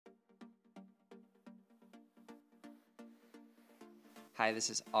Hi,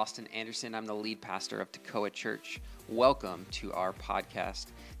 this is Austin Anderson. I'm the lead pastor of Tekoa Church. Welcome to our podcast.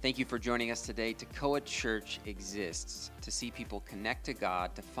 Thank you for joining us today. Tekoa Church exists to see people connect to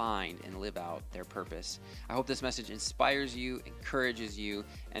God, to find and live out their purpose. I hope this message inspires you, encourages you,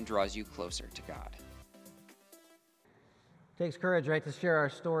 and draws you closer to God. It takes courage, right, to share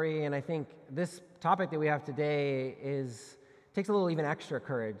our story, and I think this topic that we have today takes a little even extra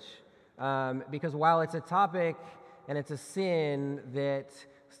courage, because while it's a topic and it's a sin that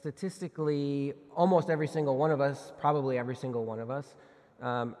statistically almost every single one of us, probably every single one of us,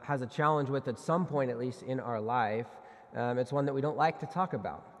 has a challenge with at some point, at least in our life. It's one that we don't like to talk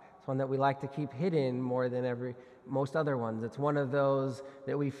about. It's one that we like to keep hidden more than most other ones. It's one of those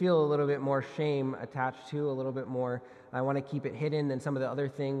that we feel a little bit more shame attached to, a little bit more, I want to keep it hidden than some of the other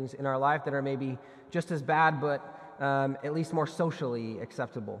things in our life that are maybe just as bad, but at least more socially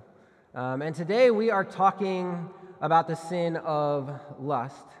acceptable. And today we are talking about the sin of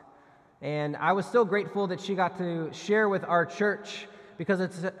lust. And I was so grateful that she got to share with our church because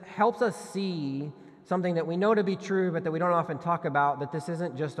it helps us see something that we know to be true, but that we don't often talk about, that this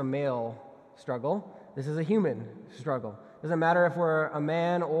isn't just a male struggle. This is a human struggle. It doesn't matter if we're a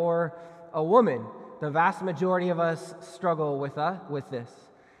man or a woman. The vast majority of us struggle with this.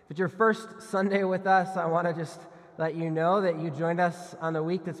 If it's your first Sunday with us, I want to just let you know that you joined us on a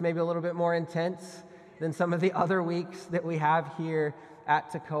week that's maybe a little bit more intense than some of the other weeks that we have here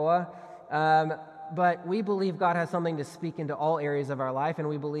at Tekoa. But we believe God has something to speak into all areas of our life, and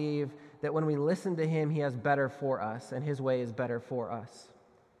we believe that when we listen to Him, He has better for us, and His way is better for us.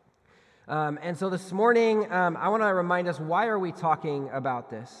 And so this morning, I want to remind us, why are we talking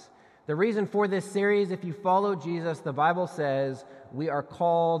about this? The reason for this series, if you follow Jesus, the Bible says we are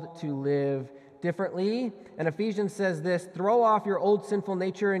called to live differently. And Ephesians says this: throw off your old sinful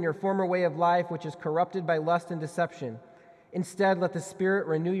nature and your former way of life, which is corrupted by lust and deception. Instead, let the Spirit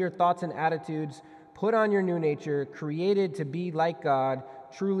renew your thoughts and attitudes. Put on your new nature, created to be like God,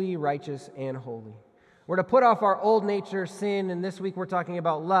 truly righteous and holy. We're to put off our old nature, sin, and this week we're talking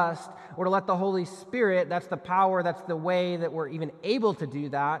about lust. We're to let the Holy Spirit, that's the power, that's the way that we're even able to do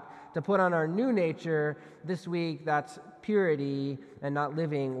that, to put on our new nature. This week, that's purity and not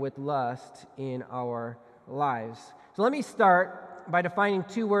living with lust in our lives. So let me start by defining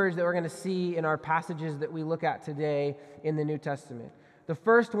two words that we're going to see in our passages that we look at today in the New Testament. The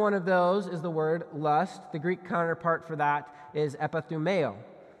first one of those is the word lust. The Greek counterpart for that is epithumeo.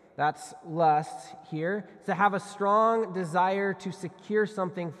 That's lust here. It's to have a strong desire to secure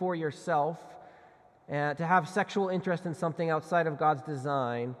something for yourself, and to have sexual interest in something outside of God's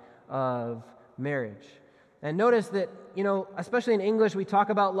design of marriage. And notice that, especially in English, we talk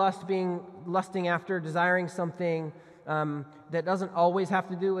about lust being lusting after, desiring something that doesn't always have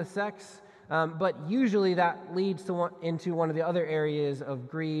to do with sex, but usually that leads into one of the other areas of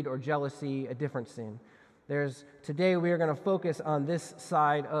greed or jealousy, a different sin. Today we are going to focus on this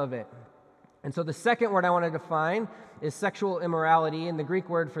side of it. And so the second word I want to define is sexual immorality, and the Greek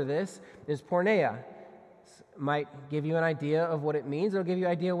word for this is porneia. Might give you an idea of what it means. It'll give you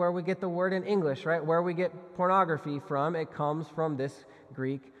an idea where we get the word in English, right? Where we get pornography from. It comes from this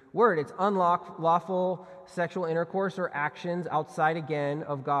Greek word. It's unlawful sexual intercourse or actions outside, again,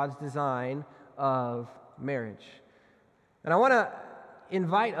 of God's design of marriage. And I want to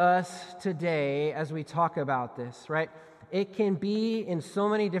invite us today as we talk about this, right? It can be in so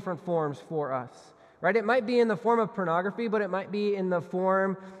many different forms for us, right? It might be in the form of pornography, but it might be in the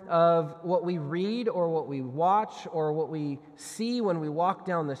form of what we read or what we watch or what we see when we walk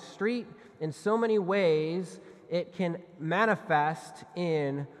down the street. In so many ways, it can manifest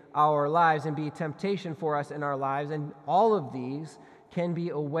in our lives and be a temptation for us in our lives, and all of these can be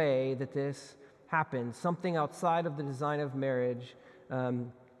a way that this happens, something outside of the design of marriage.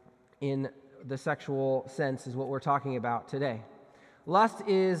 In the sexual sense is what we're talking about today. Lust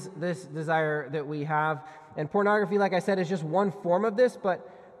is this desire that we have, and pornography, like I said, is just one form of this, but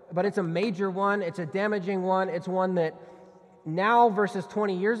it's a major one, it's a damaging one, it's one that now versus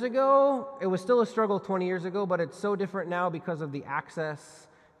 20 years ago, it was still a struggle 20 years ago, but it's so different now because of the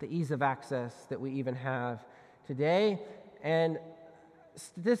ease of access that we even have today. And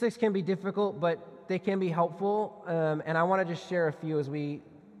statistics can be difficult, but they can be helpful, and I want to just share a few as we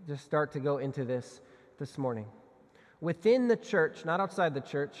just start to go into this morning. Within the church, not outside the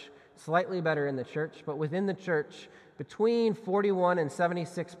church, slightly better in the church, but within the church, between 41 and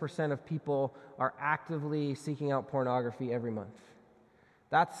 76% of people are actively seeking out pornography every month.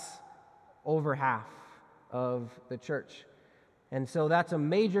 That's over half of the church. And so that's a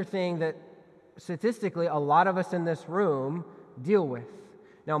major thing that statistically a lot of us in this room deal with.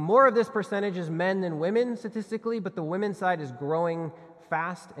 Now, more of this percentage is men than women statistically, but the women's side is growing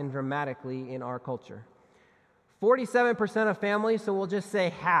fast and dramatically in our culture. 47% of families, so we'll just say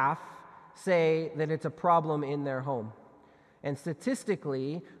half, say that it's a problem in their home. And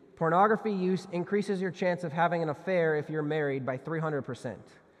statistically, pornography use increases your chance of having an affair if you're married by 300%.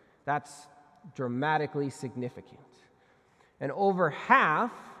 That's dramatically significant. And over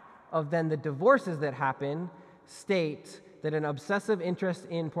half of then the divorces that happen state that an obsessive interest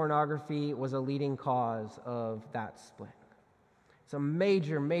in pornography was a leading cause of that split. It's a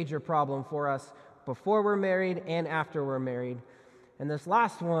major, major problem for us before we're married and after we're married. And this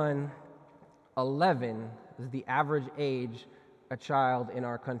last one, 11, is the average age a child in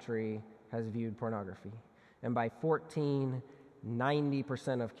our country has viewed pornography. And by 14,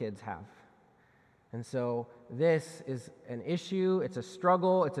 90% of kids have. And so this is an issue, it's a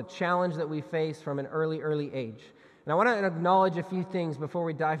struggle, it's a challenge that we face from an early age. And I want to acknowledge a few things before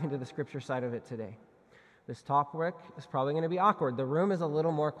we dive into the scripture side of it today. This topic is probably going to be awkward. The room is a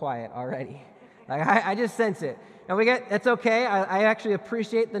little more quiet already. Like I just sense it. And it's okay. I actually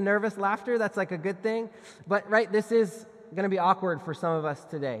appreciate the nervous laughter. That's like a good thing. But this is going to be awkward for some of us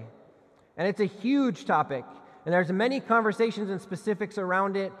today. And it's a huge topic. And there's many conversations and specifics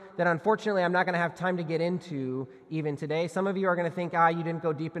around it that unfortunately I'm not going to have time to get into even today. Some of you are going to think, you didn't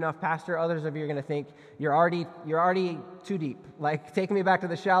go deep enough, Pastor. Others of you are going to think, you're already too deep. Like, take me back to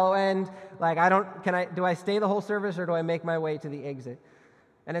the shallow end. Like, do I stay the whole service or do I make my way to the exit?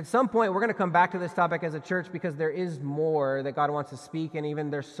 And at some point, we're going to come back to this topic as a church because there is more that God wants to speak, and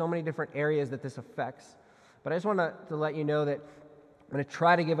even there's so many different areas that this affects. But I just want to let you know that I'm going to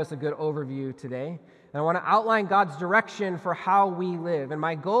try to give us a good overview today. And I want to outline God's direction for how we live. And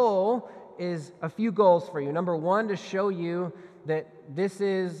my goal is a few goals for you. Number one, to show you that this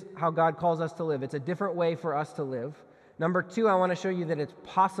is how God calls us to live. It's a different way for us to live. Number two, I want to show you that it's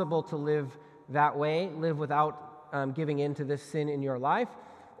possible to live that way, live without giving in to this sin in your life.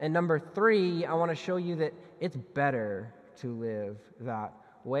 And number three, I want to show you that it's better to live that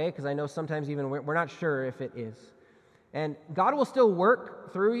way, because I know sometimes even we're not sure if it is. And God will still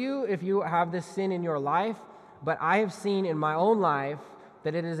work through you if you have this sin in your life, but I have seen in my own life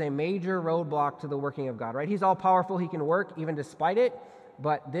that it is a major roadblock to the working of God, right? He's all powerful, he can work even despite it,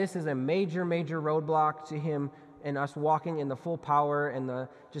 but this is a major, major roadblock to him and us walking in the full power and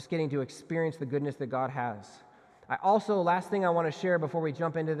just getting to experience the goodness that God has. Last thing I want to share before we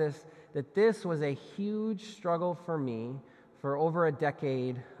jump into this, that this was a huge struggle for me for over a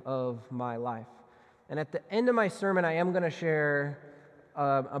decade of my life. And at the end of my sermon, I am going to share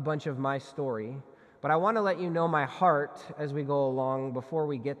a bunch of my story. But I want to let you know my heart as we go along before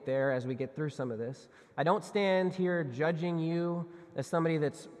we get there, as we get through some of this. I don't stand here judging you as somebody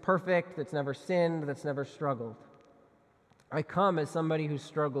that's perfect, that's never sinned, that's never struggled. I come as somebody who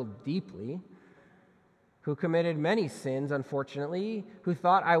struggled deeply, who committed many sins, unfortunately, who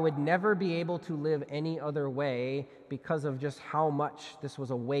thought I would never be able to live any other way because of just how much this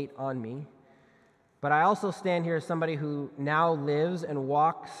was a weight on me. But I also stand here as somebody who now lives and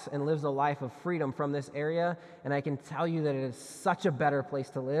walks and lives a life of freedom from this area, and I can tell you that it is such a better place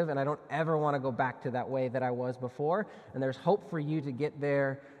to live, and I don't ever want to go back to that way that I was before, and there's hope for you to get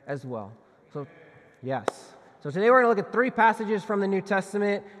there as well. So, yes. So today we're going to look at 3 passages from the New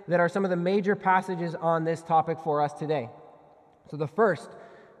Testament that are some of the major passages on this topic for us today. So the first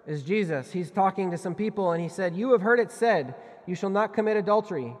is Jesus. He's talking to some people and he said, "You have heard it said, you shall not commit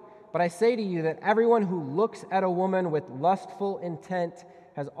adultery. But I say to you that everyone who looks at a woman with lustful intent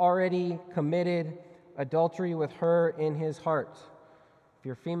has already committed adultery with her in his heart." If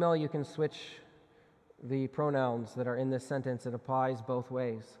you're female, you can switch the pronouns that are in this sentence. It applies both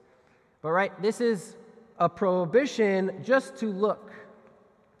ways. But this is a prohibition just to look.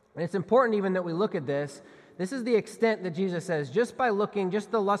 And it's important even that we look at this. This is the extent that Jesus says, just by looking, just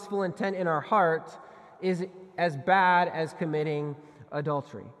the lustful intent in our heart is as bad as committing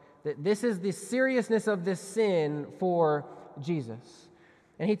adultery. That this is the seriousness of this sin for Jesus.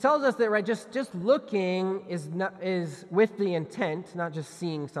 And he tells us that just looking is with the intent, not just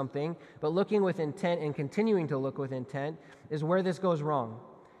seeing something, but looking with intent and continuing to look with intent is where this goes wrong.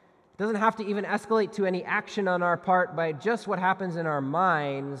 It doesn't have to even escalate to any action on our part, but just what happens in our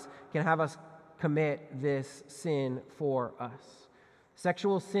minds can have us commit this sin for us.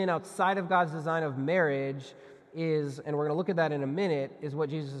 Sexual sin outside of God's design of marriage is, and we're going to look at that in a minute, is what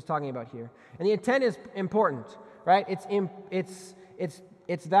Jesus is talking about here. And the intent is important, right?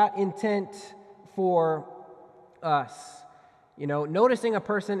 It's that intent for us. Noticing a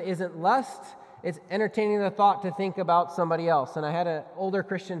person isn't lust. It's entertaining the thought to think about somebody else. And I had an older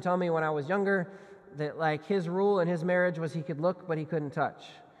Christian tell me when I was younger that his rule in his marriage was he could look, but he couldn't touch.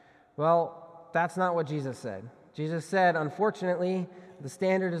 Well, that's not what Jesus said. Jesus said, unfortunately, the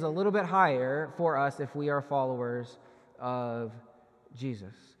standard is a little bit higher for us if we are followers of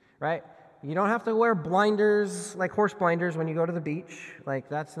Jesus, right? You don't have to wear blinders, like horse blinders, when you go to the beach. Like,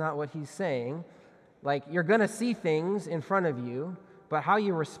 that's not what he's saying. Like, you're going to see things in front of you, but how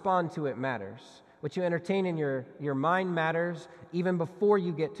you respond to it matters. What you entertain in your mind matters even before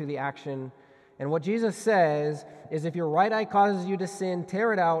you get to the action. And what Jesus says is, if your right eye causes you to sin,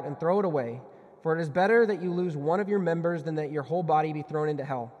 tear it out and throw it away. For it is better that you lose one of your members than that your whole body be thrown into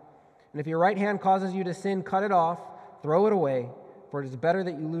hell. And if your right hand causes you to sin, cut it off, throw it away. For it is better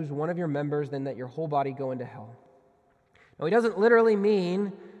that you lose one of your members than that your whole body go into hell. Now, he doesn't literally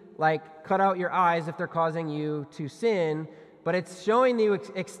mean, like, cut out your eyes if they're causing you to sin, but it's showing the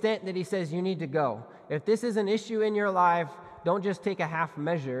extent that he says you need to go. If this is an issue in your life, don't just take a half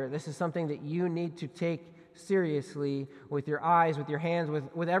measure. This is something that you need to take seriously with your eyes, with your hands,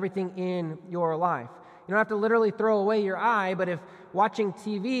 with everything in your life. You don't have to literally throw away your eye, but if watching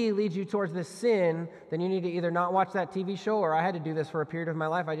TV leads you towards this sin, then you need to either not watch that TV show, or I had to do this for a period of my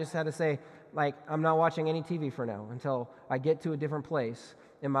life. I just had to say, like, I'm not watching any TV for now until I get to a different place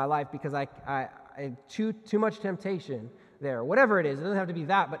in my life, because I too much temptation there. Whatever it is, it doesn't have to be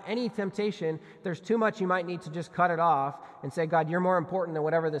that, but any temptation, if there's too much, you might need to just cut it off and say, God, you're more important than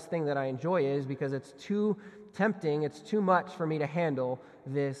whatever this thing that I enjoy is, because it's too tempting, it's too much for me to handle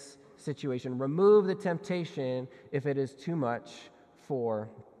this situation. Remove the temptation if it is too much for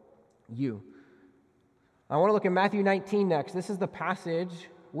you. I want to look at Matthew 19 next. This is the passage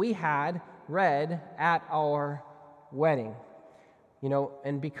we had read at our wedding. You know,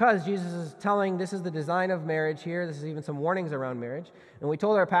 and because Jesus is telling this is the design of marriage here, this is even some warnings around marriage, and we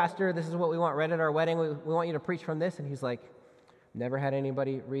told our pastor this is what we want read at our wedding, we want you to preach from this, and he's like, never had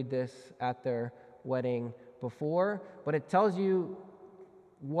anybody read this at their wedding before, but it tells you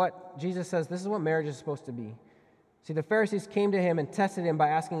what Jesus says, this is what marriage is supposed to be. See, the Pharisees came to him and tested him by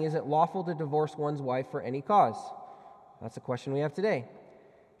asking, is it lawful to divorce one's wife for any cause? That's a question we have today.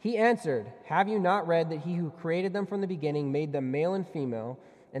 He answered, have you not read that he who created them from the beginning made them male and female,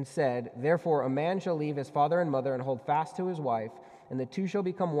 and said, therefore a man shall leave his father and mother and hold fast to his wife, and the two shall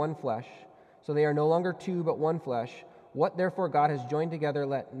become one flesh. So they are no longer two, but one flesh. What therefore God has joined together,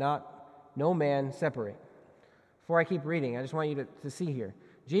 let no man separate. Before I keep reading, I just want you to see here.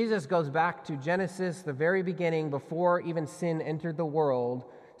 Jesus goes back to Genesis, the very beginning, before even sin entered the world,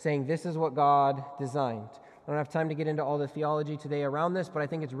 saying this is what God designed. I don't have time to get into all the theology today around this, but I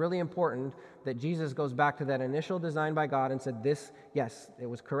think it's really important that Jesus goes back to that initial design by God and said this, yes, it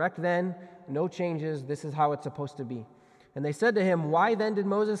was correct then, no changes, this is how it's supposed to be. And they said to him, why then did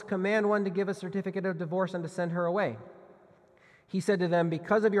Moses command one to give a certificate of divorce and to send her away? He said to them,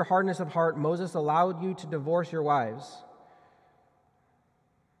 because of your hardness of heart, Moses allowed you to divorce your wives.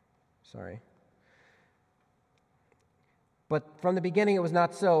 But from the beginning it was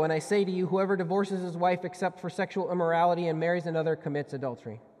not so. And I say to you, whoever divorces his wife except for sexual immorality and marries another commits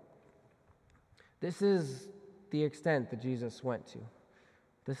adultery. This is the extent that Jesus went to.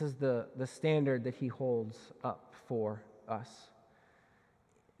 This is the standard that he holds up for us.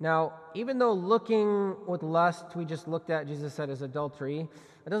 Now, even though looking with lust, we just looked at, Jesus said, as adultery,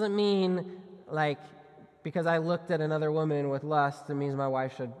 it doesn't mean, like, because I looked at another woman with lust, it means my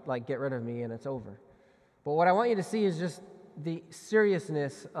wife should, like, get rid of me and it's over. But what I want you to see is just the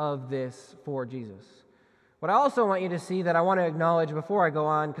seriousness of this for Jesus. What I also want you to see that I want to acknowledge before I go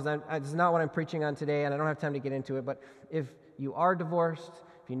on, because this is not what I'm preaching on today, and I don't have time to get into it, but if you are divorced,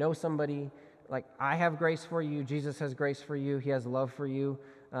 if you know somebody, like, I have grace for you, Jesus has grace for you, he has love for you,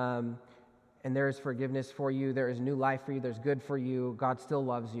 and there is forgiveness for you, there is new life for you, there's good for you, God still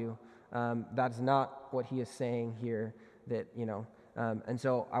loves you. That's not what he is saying here, that, and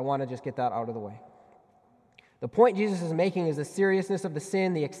so I want to just get that out of the way. The point Jesus is making is the seriousness of the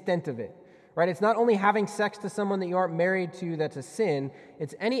sin, the extent of it, right? It's not only having sex to someone that you aren't married to that's a sin,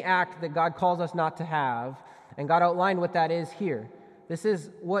 it's any act that God calls us not to have, and God outlined what that is here. This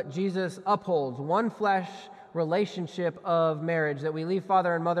is what Jesus upholds, one flesh relationship of marriage, that we leave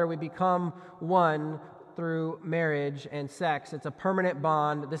father and mother, we become one through marriage and sex. It's a permanent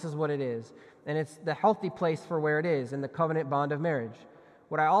bond. This is what it is. And it's the healthy place for where it is, in the covenant bond of marriage.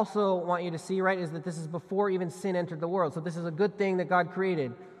 What I also want you to see, right, is that this is before even sin entered the world. So this is a good thing that God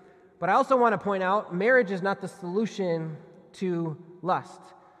created. But I also want to point out, marriage is not the solution to lust.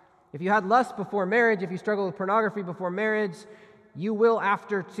 If you had lust before marriage, if you struggle with pornography before marriage, you will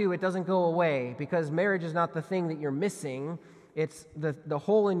after too. It doesn't go away, because marriage is not the thing that you're missing. It's the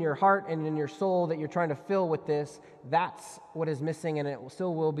hole in your heart and in your soul that you're trying to fill with this. That's what is missing, and it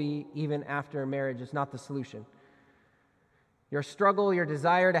still will be even after marriage. It's not the solution. Your struggle, your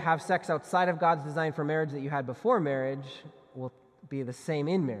desire to have sex outside of God's design for marriage that you had before marriage will be the same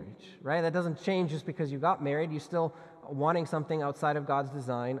in marriage, right? That doesn't change just because you got married. You're still wanting something outside of God's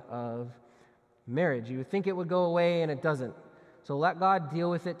design of marriage. You would think it would go away, and it doesn't. So let God deal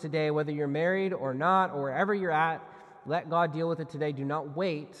with it today, whether you're married or not, or wherever you're at. Let God deal with it today. Do not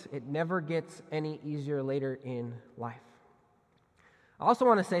wait. It never gets any easier later in life. I also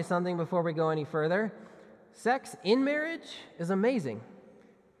want to say something before we go any further. Sex in marriage is amazing,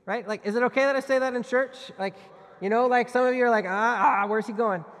 right? Like, is it okay that I say that in church? Like, like some of you are like, where's he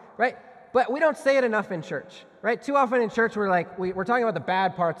going, right? But we don't say it enough in church, right? Too often in church, we're like, we're talking about the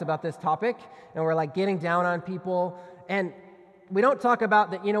bad parts about this topic, and we're like getting down on people, and we don't talk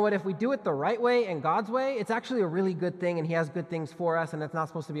about that, if we do it the right way and God's way, it's actually a really good thing, and he has good things for us, and it's not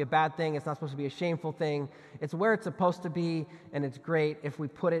supposed to be a bad thing. It's not supposed to be a shameful thing. It's where it's supposed to be, and it's great if we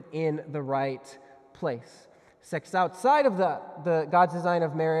put it in the right place. Sex outside of the God's design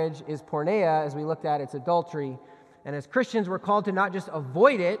of marriage is porneia, as we looked at. It's adultery. And as Christians, we're called to not just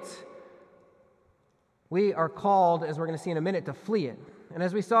avoid it, we are called, as we're going to see in a minute, to flee it. And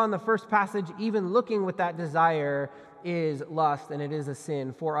as we saw in the first passage, even looking with that desire is lust, and it is a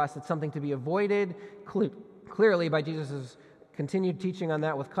sin. For us, it's something to be avoided clearly by Jesus' continued teaching on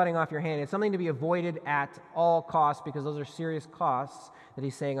that with cutting off your hand. It's something to be avoided at all costs, because those are serious costs that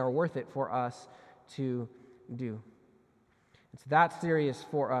he's saying are worth it for us to do. It's that serious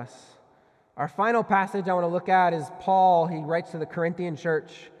for us. Our final passage I want to look at is Paul. He writes to the Corinthian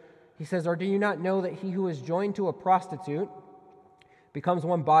church. He says, "Or do you not know that he who is joined to a prostitute becomes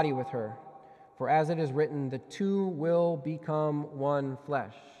one body with her? For as it is written, the two will become one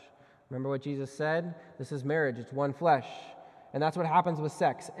flesh." Remember what Jesus said? This is marriage. It's one flesh. And that's what happens with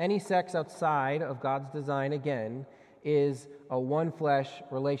sex. Any sex outside of God's design, again, is a one flesh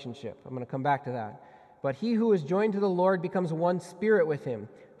relationship. I'm going to come back to that. But he who is joined to the Lord becomes one spirit with him.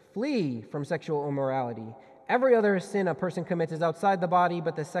 Flee from sexual immorality. Every other sin a person commits is outside the body,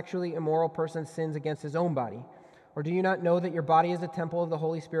 but the sexually immoral person sins against his own body. Or do you not know that your body is a temple of the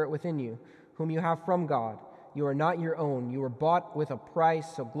Holy Spirit within you, whom you have from God? You are not your own. You were bought with a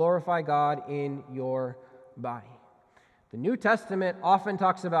price, so glorify God in your body. The New Testament often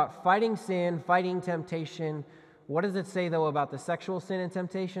talks about fighting sin, fighting temptation. What does it say, though, about the sexual sin and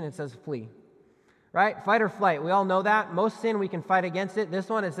temptation? It says flee, right? Fight or flight. We all know that. Most sin, we can fight against it. This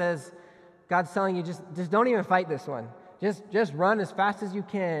one, it says, God's telling you, just don't even fight this one. Just run as fast as you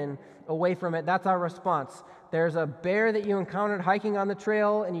can away from it. That's our response. There's a bear that you encountered hiking on the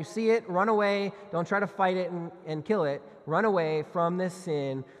trail, and you see it, run away. Don't try to fight it and kill it. Run away from this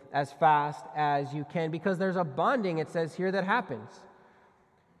sin as fast as you can, because there's a bonding, it says here, that happens.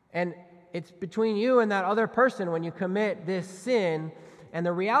 And it's between you and that other person when you commit this sin. And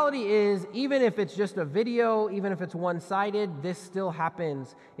the reality is, even if it's just a video, even if it's one-sided, this still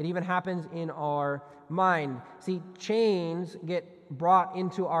happens. It even happens in our mind. See, chains get brought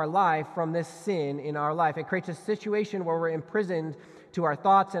into our life from this sin in our life. It creates a situation where we're imprisoned to our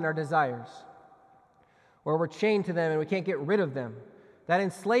thoughts and our desires, where we're chained to them and we can't get rid of them. That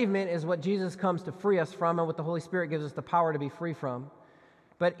enslavement is what Jesus comes to free us from, and what the Holy Spirit gives us the power to be free from.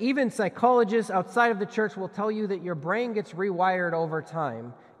 But even psychologists outside of the church will tell you that your brain gets rewired over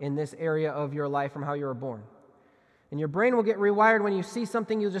time in this area of your life from how you were born. And your brain will get rewired when you see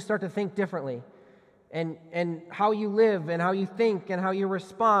something, you'll just start to think differently. And how you live and how you think and how you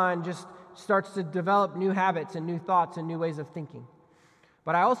respond just starts to develop new habits and new thoughts and new ways of thinking.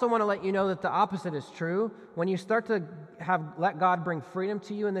 But I also want to let you know that the opposite is true. When you start to let God bring freedom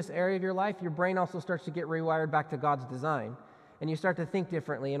to you in this area of your life, your brain also starts to get rewired back to God's design. And you start to think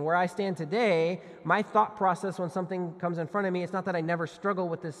differently. And where I stand today, my thought process when something comes in front of me, it's not that I never struggle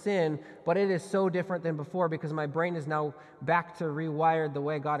with this sin, but it is so different than before, because my brain is now back to rewired the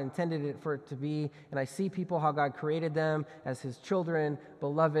way God intended it for it to be. And I see people how God created them as his children,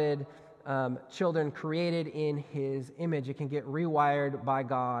 beloved children created in his image. It can get rewired by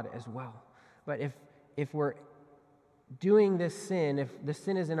God as well. But if we're doing this sin, if the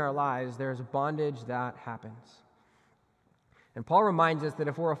sin is in our lives, there's bondage that happens. And Paul reminds us that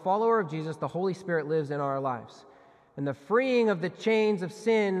if we're a follower of Jesus, the Holy Spirit lives in our lives. And the freeing of the chains of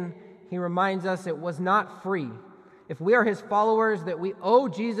sin, he reminds us, it was not free. If we are his followers, that we owe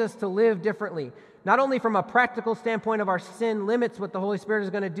Jesus to live differently. Not only from a practical standpoint of our sin limits what the Holy Spirit is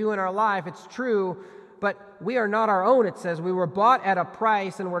going to do in our life, it's true, but we are not our own, it says. We were bought at a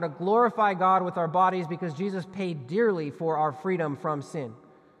price, and we're to glorify God with our bodies because Jesus paid dearly for our freedom from sin.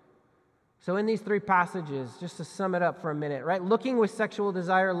 So in these three passages, just to sum it up for a minute, right? Looking with sexual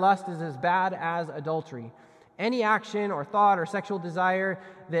desire, lust is as bad as adultery. Any action or thought or sexual desire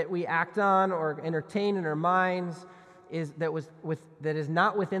that we act on or entertain in our minds that is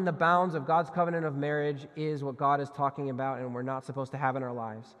not within the bounds of God's covenant of marriage is what God is talking about, and we're not supposed to have in our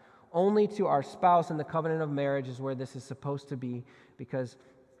lives. Only to our spouse in the covenant of marriage is where this is supposed to be, because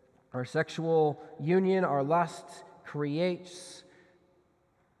our sexual union, our lust, creates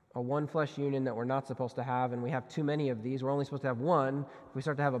a one-flesh union that we're not supposed to have, and we have too many of these. We're only supposed to have one. If we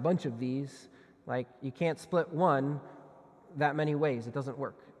start to have a bunch of these, like, you can't split one that many ways. It doesn't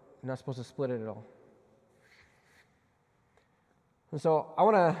work. You're not supposed to split it at all. And so I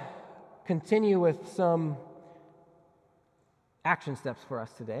want to continue with some action steps for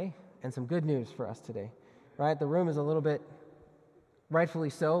us today and some good news for us today, right? The room is a little bit, rightfully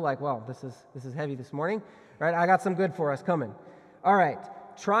so, like, wow, this is heavy this morning, right? I got some good for us coming. All right.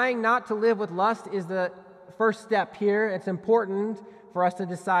 Trying not to live with lust is the first step here. It's important for us to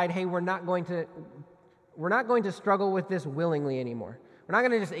decide, hey, we're not going to struggle with this willingly anymore. We're not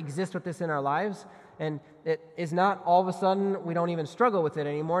going to just exist with this in our lives, and it is not all of a sudden we don't even struggle with it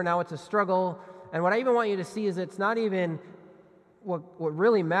anymore. Now it's a struggle, and what I even want you to see is it's not even what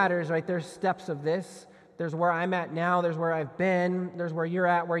really matters, right? There's steps of this. There's where I'm at now. There's where I've been. There's where you're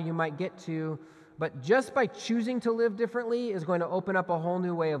at, where you might get to. But just by choosing to live differently is going to open up a whole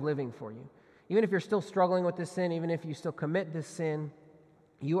new way of living for you. Even if you're still struggling with this sin, even if you still commit this sin,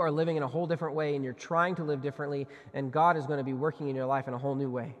 you are living in a whole different way, and you're trying to live differently, and God is going to be working in your life in a whole new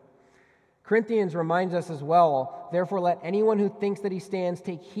way. Corinthians reminds us as well, therefore let anyone who thinks that he stands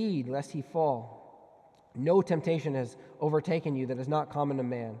take heed lest he fall. No temptation has overtaken you that is not common to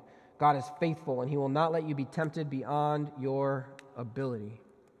man. God is faithful, and he will not let you be tempted beyond your ability.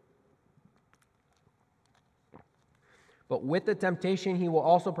 But with the temptation, he will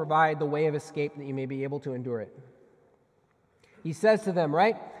also provide the way of escape that you may be able to endure it. He says to them,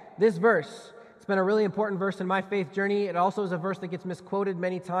 right? This verse, it's been a really important verse in my faith journey. It also is a verse that gets misquoted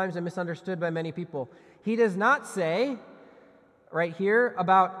many times and misunderstood by many people. He does not say, right here,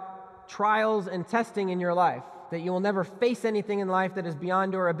 about trials and testing in your life, that you will never face anything in life that is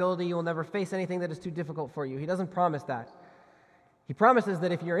beyond your ability. You will never face anything that is too difficult for you. He doesn't promise that. He promises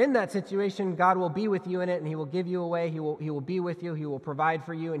that if you're in that situation, God will be with you in it, and he will give you a way. He will be with you. He will provide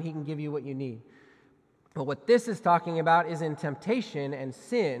for you, and he can give you what you need. But what this is talking about is in temptation and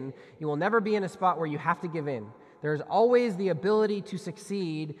sin, you will never be in a spot where you have to give in. There's always the ability to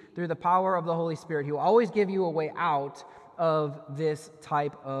succeed through the power of the Holy Spirit. He will always give you a way out of this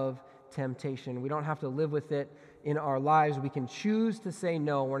type of temptation. We don't have to live with it in our lives. We can choose to say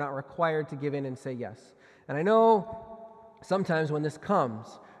no. We're not required to give in and say yes. And I know sometimes when this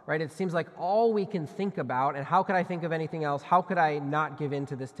comes, right, it seems like all we can think about, and how could I think of anything else? How could I not give in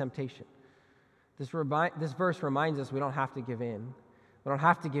to this temptation? This verse reminds us we don't have to give in. We don't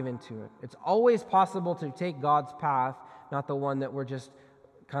have to give into it. It's always possible to take God's path, not the one that we're just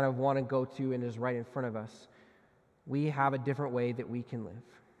kind of want to go to and is right in front of us. We have a different way that we can live.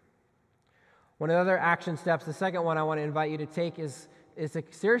 One of the other action steps, the second one I want to invite you to take is to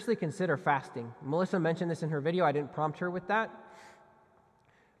seriously consider fasting. Melissa mentioned this in her video. I didn't prompt her with that.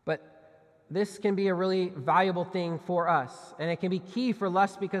 But this can be a really valuable thing for us. And it can be key for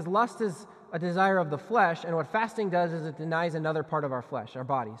lust, because lust is a desire of the flesh. And what fasting does is it denies another part of our flesh, our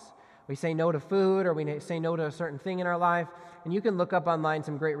bodies. We say no to food, or we say no to a certain thing in our life. And you can look up online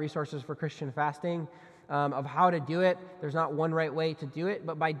some great resources for Christian fasting of how to do it. There's not one right way to do it.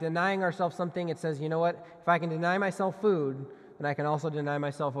 But by denying ourselves something, it says, you know what? If I can deny myself food, then I can also deny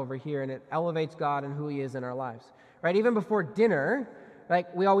myself over here, and it elevates God and who he is in our lives. Right? Even before dinner,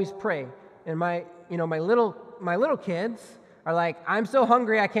 like, we always pray. And my little kids are like, I'm so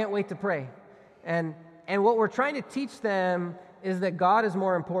hungry, I can't wait to pray. And what we're trying to teach them is that God is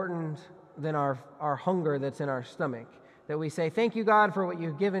more important than our hunger that's in our stomach. That we say, thank you, God, for what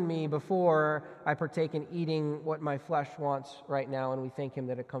you've given me before I partake in eating what my flesh wants right now, and we thank him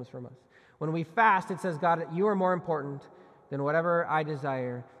that it comes from us. When we fast, it says, God, you are more important than whatever I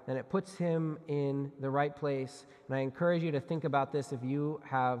desire, and it puts him in the right place. And I encourage you to think about this if you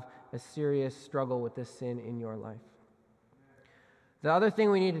have a serious struggle with this sin in your life. The other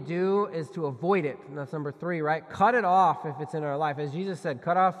thing we need to do is to avoid it. And that's number 3, right? Cut it off if it's in our life. As Jesus said,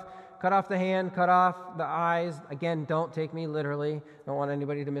 cut off the hand, cut off the eyes. Again, don't take me literally. I don't want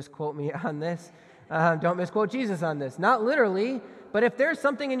anybody to misquote me on this. Don't misquote Jesus on this. Not literally, but if there's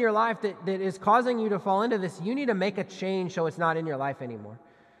something in your life that is causing you to fall into this, you need to make a change so it's not in your life anymore.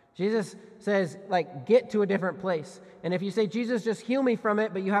 Jesus says, like, get to a different place. And if you say, Jesus, just heal me from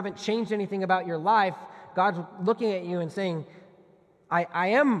it, but you haven't changed anything about your life, God's looking at you and saying, I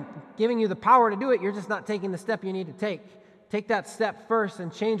am giving you the power to do it. You're just not taking the step you need to take. Take that step first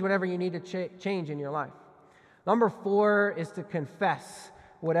and change whatever you need to change in your life. Number 4 is to confess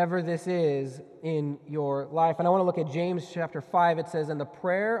whatever this is in your life. And I want to look at James chapter 5. It says, "And the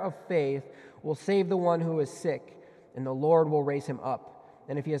prayer of faith will save the one who is sick, and the Lord will raise him up.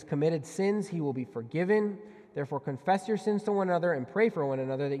 And if he has committed sins, he will be forgiven. Therefore confess your sins to one another and pray for one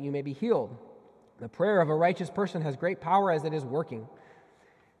another that you may be healed. The prayer of a righteous person has great power as it is working."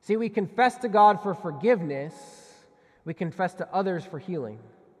 See, we confess to God for forgiveness. We confess to others for healing.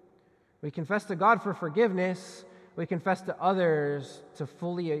 We confess to God for forgiveness. We confess to others to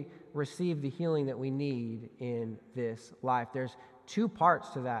fully receive the healing that we need in this life. There's two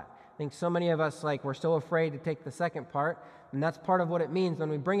parts to that. I think so many of us, we're so afraid to take the second part, and that's part of what it means when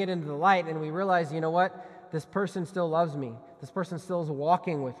we bring it into the light and we realize, you know what? This person still loves me. This person still is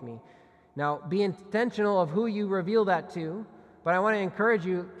walking with me. Now, be intentional of who you reveal that to, but I want to encourage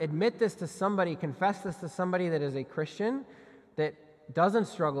you, admit this to somebody, confess this to somebody that is a Christian, that doesn't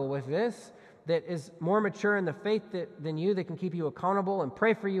struggle with this, that is more mature in the faith than you, that can keep you accountable and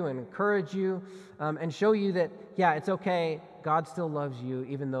pray for you and encourage you and show you that, yeah, it's okay, God still loves you,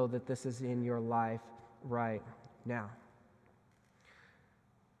 even though that this is in your life right now.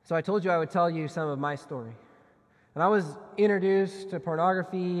 So I told you I would tell you some of my story. And I was introduced to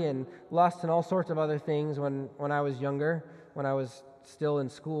pornography and lust and all sorts of other things when I was younger, when I was still in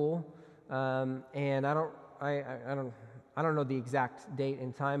school. And I don't know the exact date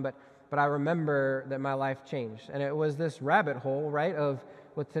and time, but I remember that my life changed. And it was this rabbit hole, right, of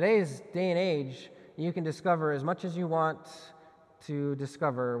with today's day and age, you can discover as much as you want to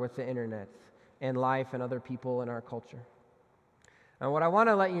discover with the internet and life and other people in our culture. And what I want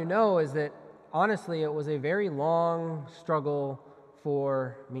to let you know is that, honestly, it was a very long struggle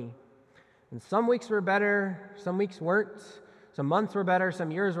for me. And some weeks were better, some weeks weren't. Some months were better, some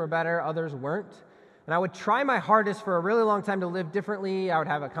years were better, others weren't. And I would try my hardest for a really long time to live differently. I would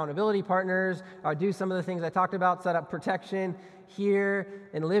have accountability partners. I would do some of the things I talked about, set up protection here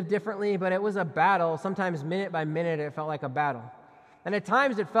and live differently. But it was a battle. Sometimes minute by minute, it felt like a battle. And at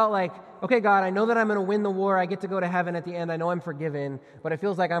times it felt like, okay, God, I know that I'm going to win the war. I get to go to heaven at the end. I know I'm forgiven. But it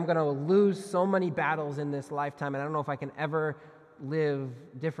feels like I'm going to lose so many battles in this lifetime. And I don't know if I can ever live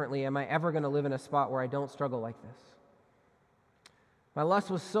differently. Am I ever going to live in a spot where I don't struggle like this? My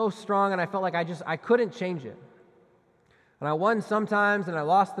lust was so strong, and I felt like I couldn't change it. And I won sometimes, and I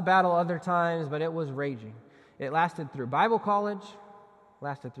lost the battle other times, but it was raging. It lasted through Bible college,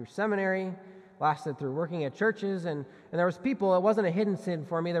 lasted through seminary, lasted through working at churches, and there was people, it wasn't a hidden sin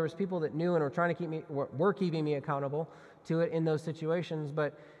for me, there was people that knew and were keeping me accountable to it in those situations,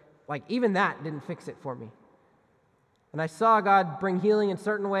 but even that didn't fix it for me. And I saw God bring healing in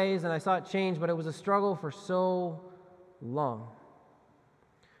certain ways, and I saw it change, but it was a struggle for so long.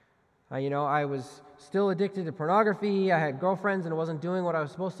 I was still addicted to pornography. I had girlfriends and wasn't doing what I was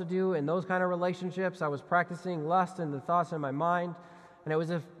supposed to do in those kind of relationships. I was practicing lust and the thoughts in my mind. And it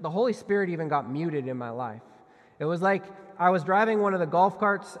was as if the Holy Spirit even got muted in my life. It was like I was driving one of the golf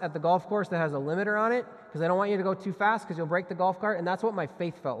carts at the golf course that has a limiter on it because they don't want you to go too fast because you'll break the golf cart. And that's what my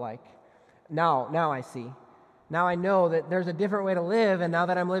faith felt like. Now I see. Now I know that there's a different way to live, and now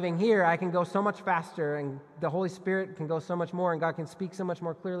that I'm living here, I can go so much faster, and the Holy Spirit can go so much more, and God can speak so much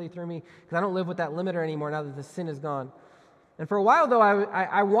more clearly through me, because I don't live with that limiter anymore now that the sin is gone. And for a while, though,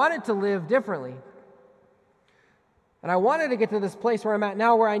 I wanted to live differently. And I wanted to get to this place where I'm at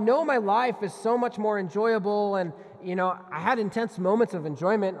now, where I know my life is so much more enjoyable, and, I had intense moments of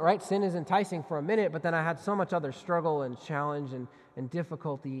enjoyment, right? Sin is enticing for a minute, but then I had so much other struggle and challenge and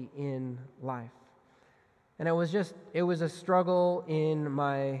difficulty in life. And it was a struggle in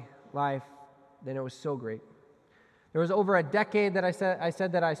my life, and it was so great. There was over a decade that I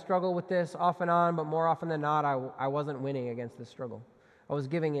said that I struggled with this off and on, but more often than not, I wasn't winning against this struggle. I was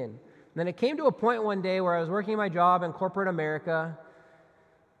giving in. And then it came to a point one day where I was working my job in corporate America,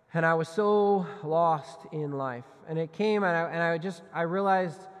 and I was so lost in life. And it came, and I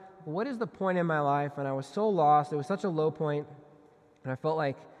realized, what is the point in my life? And I was so lost. It was such a low point, and I felt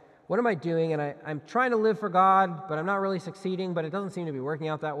like, what am I doing? And I'm trying to live for God, but I'm not really succeeding, but it doesn't seem to be working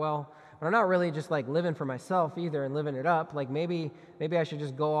out that well. But I'm not really just living for myself either and living it up. Maybe I should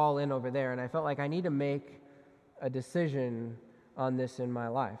just go all in over there. And I felt like I need to make a decision on this in my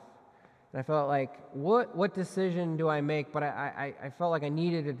life. And I felt like, what decision do I make? But I felt like I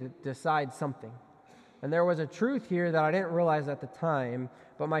needed to decide something. And there was a truth here that I didn't realize at the time,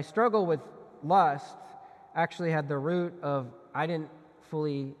 but my struggle with lust actually had the root of I didn't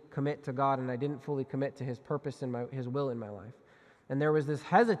fully commit to God, and I didn't fully commit to His purpose and His will in my life. And there was this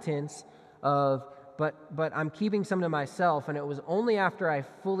hesitance of, but I'm keeping some to myself, and it was only after I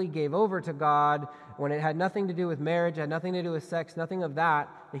fully gave over to God, when it had nothing to do with marriage, had nothing to do with sex, nothing of that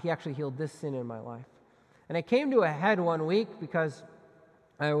He actually healed this sin in my life. And it came to a head one week because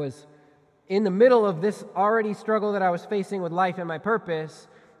I was in the middle of this already struggle that I was facing with life and my purpose.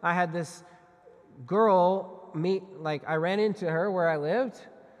 I had this girl I ran into her where I lived,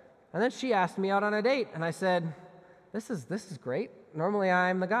 and then she asked me out on a date, and I said, this is great. Normally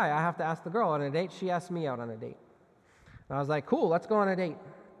I'm the guy. I have to ask the girl on a date. She asked me out on a date. And I was like, cool, let's go on a date.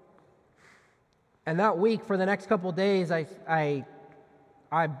 And that week, for the next couple of days, I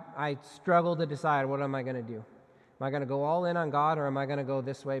struggled to decide, what am I going to do? Am I going to go all in on God, or am I going to go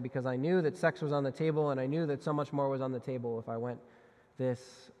this way? Because I knew that sex was on the table, and I knew that so much more was on the table if I went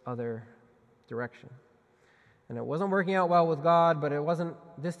this other direction. And it wasn't working out well with God, but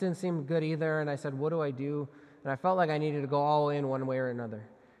this didn't seem good either. And I said, what do I do? And I felt like I needed to go all in one way or another,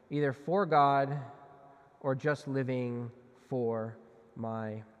 either for God or just living for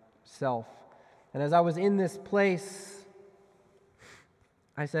myself. And as I was in this place,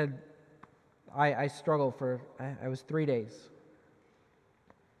 I said, I struggled I was 3 days.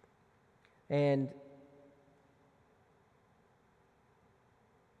 And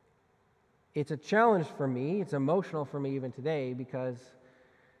it's a challenge for me, it's emotional for me even today, because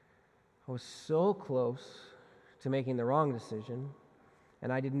I was so close to making the wrong decision,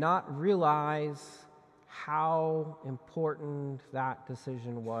 and I did not realize how important that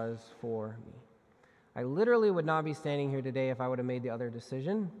decision was for me. I literally would not be standing here today if I would have made the other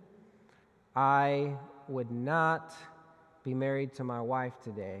decision. I would not be married to my wife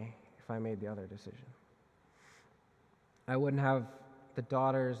today if I made the other decision. I wouldn't have the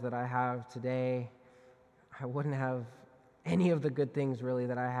daughters that I have today. I wouldn't have any of the good things really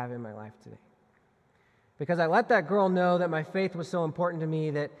that I have in my life today. Because I let that girl know that my faith was so important to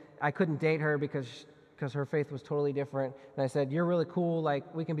me that I couldn't date her because her faith was totally different. And I said, you're really cool,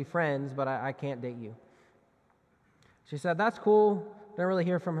 we can be friends, but I can't date you. She said, that's cool. Didn't really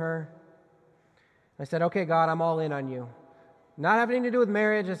hear from her. I said, okay, God, I'm all in on you. Not having anything to do with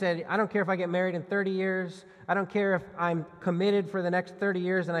marriage. I said, I don't care if I get married in 30 years. I don't care if I'm committed for the next 30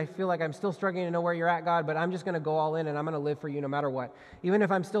 years and I feel like I'm still struggling to know where you're at, God, but I'm just going to go all in and I'm going to live for you no matter what. Even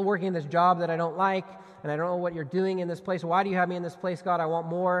if I'm still working in this job that I don't like and I don't know what you're doing in this place. Why do you have me in this place, God? I want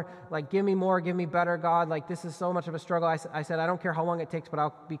more. Give me more. Give me better, God. This is so much of a struggle. I said, I don't care how long it takes, but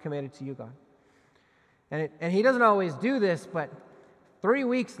I'll be committed to you, God. And he doesn't always do this, but 3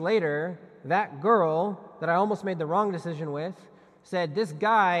 weeks later, that girl that I almost made the wrong decision with said, this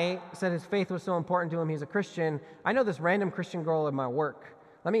guy said his faith was so important to him, he's a Christian. I know this random Christian girl at my work.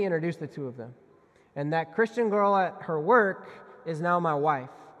 Let me introduce the two of them. And that Christian girl at her work is now my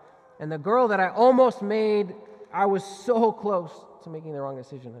wife. And the girl that I almost made, I was so close to making the wrong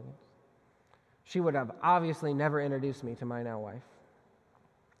decision against. She would have obviously never introduced me to my now wife.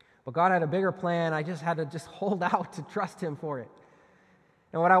 But God had a bigger plan. I just had to hold out to trust him for it.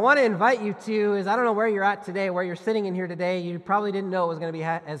 And what I want to invite you to is, I don't know where you're at today, where you're sitting in here today. You probably didn't know it was going to be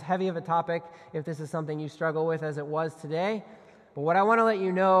as heavy of a topic if this is something you struggle with as it was today. But what I want to let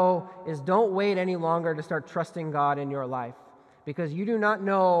you know is, don't wait any longer to start trusting God in your life, because you do not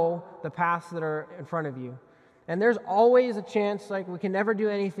know the paths that are in front of you. And there's always a chance, we can never do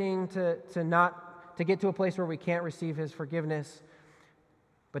anything to get to a place where we can't receive his forgiveness.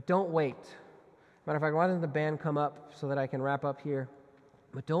 But don't wait. Matter of fact, why doesn't the band come up so that I can wrap up here?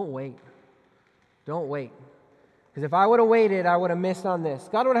 But don't wait. Don't wait. Because if I would have waited, I would have missed on this.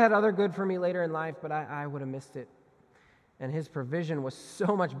 God would have had other good for me later in life, but I would have missed it. And his provision was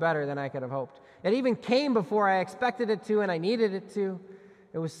so much better than I could have hoped. It even came before I expected it to and I needed it to.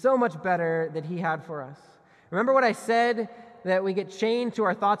 It was so much better that he had for us. Remember what I said, that we get chained to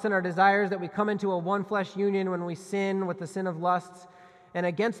our thoughts and our desires, that we come into a one-flesh union when we sin with the sin of lusts and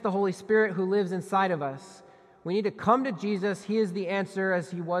against the Holy Spirit who lives inside of us. We need to come to Jesus. He is the answer,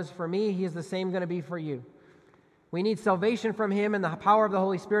 as he was for me. He is the same going to be for you. We need salvation from him, and the power of the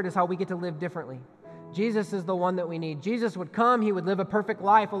Holy Spirit is how we get to live differently. Jesus is the one that we need. Jesus would come. He would live a perfect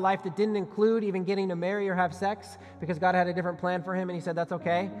life, a life that didn't include even getting to marry or have sex, because God had a different plan for him, and he said, that's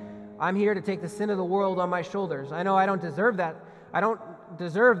okay. I'm here to take the sin of the world on my shoulders. I know I don't deserve that. I don't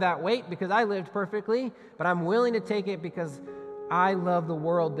deserve that weight because I lived perfectly, but I'm willing to take it because I love the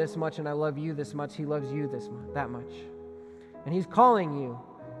world this much and I love you this much. He loves you that much. And he's calling you,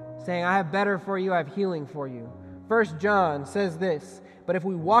 saying, I have better for you, I have healing for you. 1 John says this, but if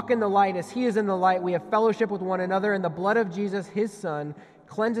we walk in the light as he is in the light, we have fellowship with one another, and the blood of Jesus, his Son,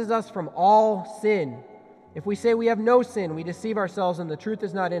 cleanses us from all sin. If we say we have no sin, we deceive ourselves and the truth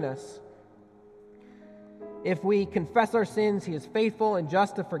is not in us. If we confess our sins, he is faithful and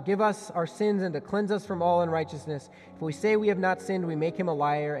just to forgive us our sins and to cleanse us from all unrighteousness. If we say we have not sinned, we make him a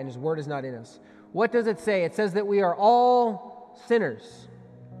liar and his word is not in us. What does it say? It says that we are all sinners.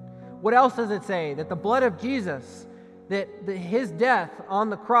 What else does it say? That the blood of Jesus, that his death on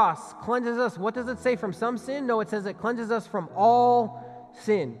the cross cleanses us. What does it say? From some sin? No, it says it cleanses us from all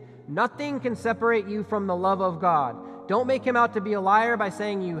sin. Nothing can separate you from the love of God. Don't make him out to be a liar by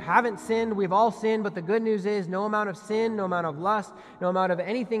saying you haven't sinned. We've all sinned, but the good news is no amount of sin, no amount of lust, no amount of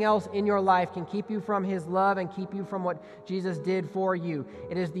anything else in your life can keep you from his love and keep you from what Jesus did for you.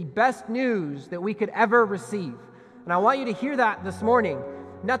 It is the best news that we could ever receive. And I want you to hear that this morning.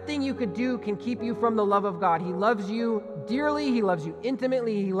 Nothing you could do can keep you from the love of God. He loves you dearly. He loves you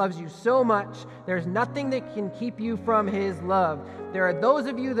intimately. He loves you so much. There's nothing that can keep you from his love. There are those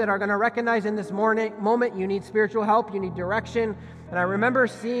of you that are going to recognize in this moment you need spiritual help, you need direction. And I remember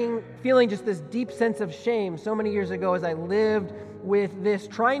feeling just this deep sense of shame so many years ago as I lived with this,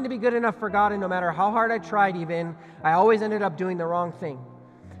 trying to be good enough for God, and no matter how hard I tried even, I always ended up doing the wrong thing.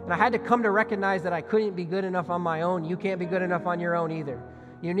 And I had to come to recognize that I couldn't be good enough on my own. You can't be good enough on your own either.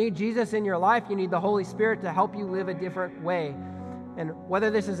 You need Jesus in your life. You need the Holy Spirit to help you live a different way. And whether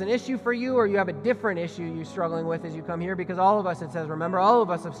this is an issue for you or you have a different issue you're struggling with as you come here, because all of us, it says, remember, all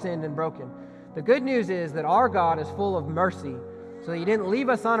of us have sinned and broken. The good news is that our God is full of mercy. So he didn't leave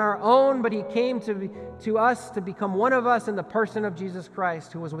us on our own, but he came to us to become one of us in the person of Jesus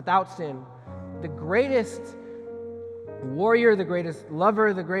Christ, who was without sin. The greatest warrior, the greatest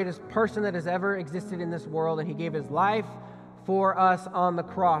lover, the greatest person that has ever existed in this world, and he gave his life for us on the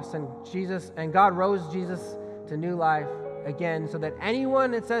cross. And God rose Jesus to new life again, so that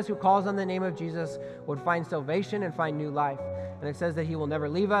anyone, it says, who calls on the name of Jesus would find salvation and find new life. And it says that he will never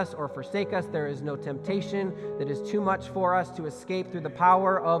leave us or forsake us. There is no temptation that is too much for us to escape through the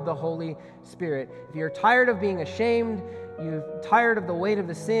power of the Holy Spirit. If you're tired of being ashamed, you're tired of the weight of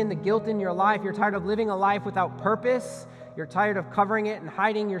the sin, the guilt in your life, you're tired of living a life without purpose, you're tired of covering it and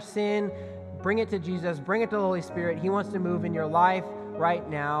hiding your sin, bring it to Jesus, bring it to the Holy Spirit. He wants to move in your life right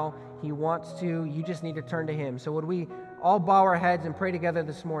now. He wants to. You just need to turn to him. So would we all bow our heads and pray together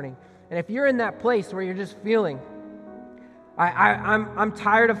this morning? And if you're in that place where you're just feeling, I'm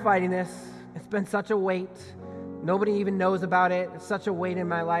tired of fighting this. It's been such a weight. Nobody even knows about it. It's such a weight in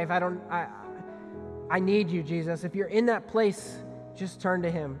my life. I need you, Jesus. If you're in that place, just turn to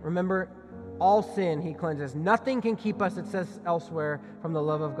him. Remember, all sin he cleanses. Nothing can keep us, it says elsewhere, from the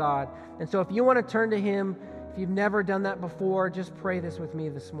love of God. And so if you want to turn to him, if you've never done that before, just pray this with me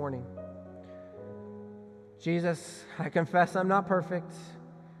this morning. Jesus, I confess I'm not perfect.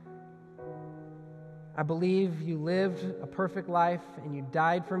 I believe you lived a perfect life and you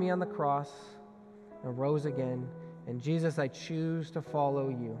died for me on the cross and rose again. And Jesus, I choose to follow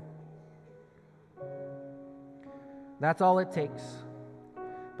you. That's all it takes.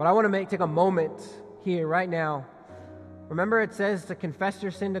 But I want to take a moment here right now. Remember it says to confess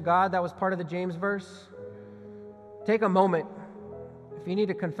your sin to God. That was part of the James verse. Take a moment. If you need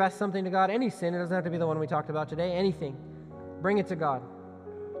to confess something to God, any sin, it doesn't have to be the one we talked about today, anything, bring it to God.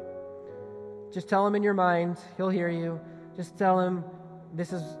 Just tell him in your mind. He'll hear you. Just tell him,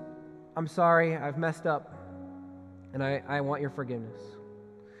 I'm sorry, I've messed up, and I want your forgiveness.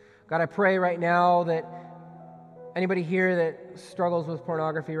 God, I pray right now that anybody here that struggles with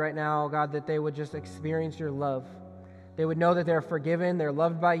pornography right now, God, that they would just experience your love. They would know that they're forgiven, they're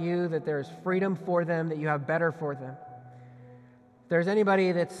loved by you, that there's freedom for them, that you have better for them. If there's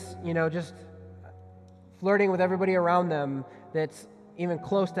anybody that's, just flirting with everybody around them, that's even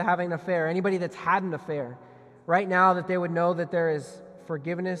close to having an affair, anybody that's had an affair, right now that they would know that there is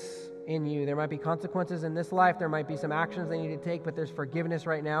forgiveness in you. There might be consequences in this life, there might be some actions they need to take, but there's forgiveness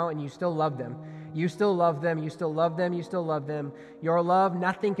right now, and you still love them. You still love them, you still love them, you still love them. Your love,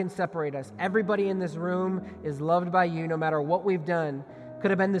 nothing can separate us. Everybody in this room is loved by you, no matter what we've done.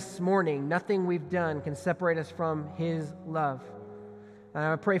 Could have been this morning. Nothing we've done can separate us from his love. And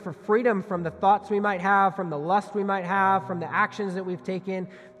I pray for freedom from the thoughts we might have, from the lust we might have, from the actions that we've taken,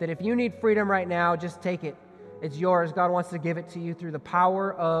 that if you need freedom right now, just take it. It's yours. God wants to give it to you through the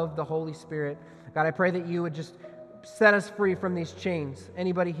power of the Holy Spirit. God, I pray that you would just set us free from these chains.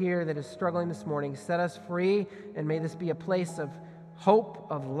 Anybody here that is struggling this morning, set us free, and may this be a place of hope,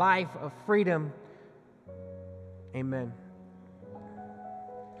 of life, of freedom. Amen.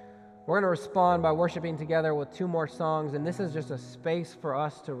 We're going to respond by worshiping together with 2 more songs, and this is just a space for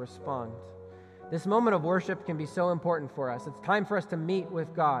us to respond. This moment of worship can be so important for us. It's time for us to meet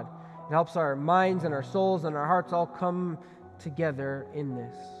with God. It helps our minds and our souls and our hearts all come together in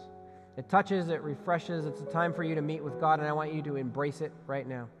this. It touches, it refreshes. It's a time for you to meet with God, and I want you to embrace it right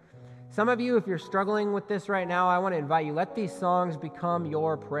now. Some of you, if you're struggling with this right now, I want to invite you, let these songs become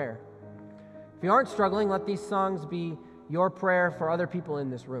your prayer. If you aren't struggling, let these songs be your prayer for other people in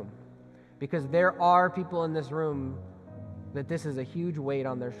this room. Because there are people in this room that this is a huge weight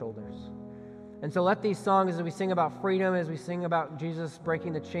on their shoulders. And so let these songs, as we sing about freedom, as we sing about Jesus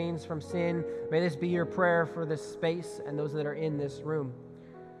breaking the chains from sin, may this be your prayer for this space and those that are in this room,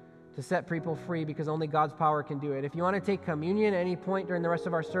 to set people free, because only God's power can do it. If you want to take communion at any point during the rest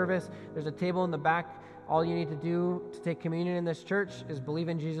of our service, there's a table in the back. All you need to do to take communion in this church is believe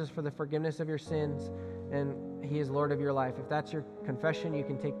in Jesus for the forgiveness of your sins, and He is Lord of your life. If that's your confession, you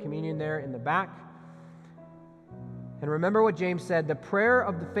can take communion there in the back. And remember what James said, the prayer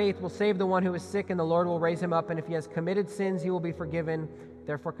of the faith will save the one who is sick, and the Lord will raise him up. And if he has committed sins, he will be forgiven.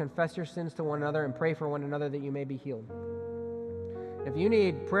 Therefore, confess your sins to one another and pray for one another that you may be healed. If you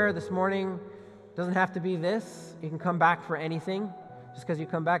need prayer this morning, it doesn't have to be this. You can come back for anything. Just because you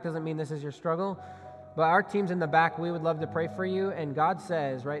come back doesn't mean this is your struggle. But our team's in the back. We would love to pray for you. And God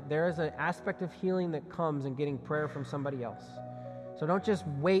says, right, there is an aspect of healing that comes in getting prayer from somebody else. So don't just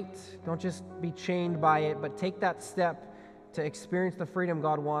wait, don't just be chained by it, but take that step to experience the freedom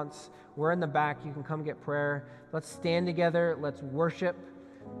God wants. We're in the back, you can come get prayer. Let's stand together, let's worship,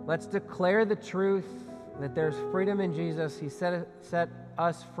 let's declare the truth that there's freedom in Jesus. He set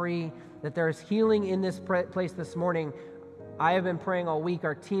us free, that there is healing in this place this morning. I have been praying all week,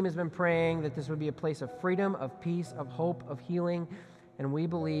 our team has been praying that this would be a place of freedom, of peace, of hope, of healing, and we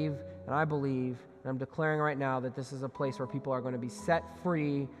believe, and I believe, and I'm declaring right now that this is a place where people are going to be set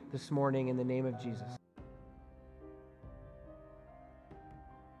free this morning in the name of Jesus.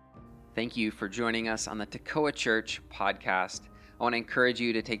 Thank you for joining us on the Tekoa Church podcast. I want to encourage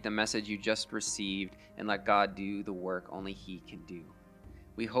you to take the message you just received and let God do the work only He can do.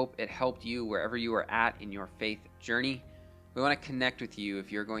 We hope it helped you wherever you are at in your faith journey. We want to connect with you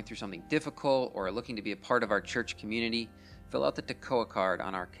if you're going through something difficult or looking to be a part of our church community. Fill out the Tekoa card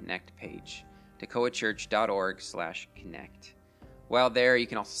on our Connect page, tekoachurch.org/connect. While there, you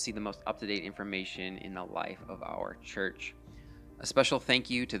can also see the most up-to-date information in the life of our church. A special thank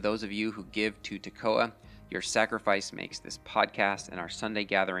you to those of you who give to Tekoa. Your sacrifice makes this podcast and our Sunday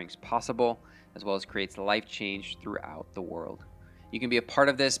gatherings possible, as well as creates life change throughout the world. You can be a part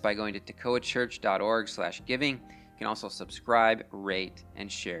of this by going to tekoachurch.org/giving. You can also subscribe, rate,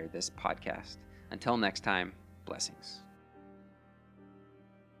 and share this podcast. Until next time, blessings.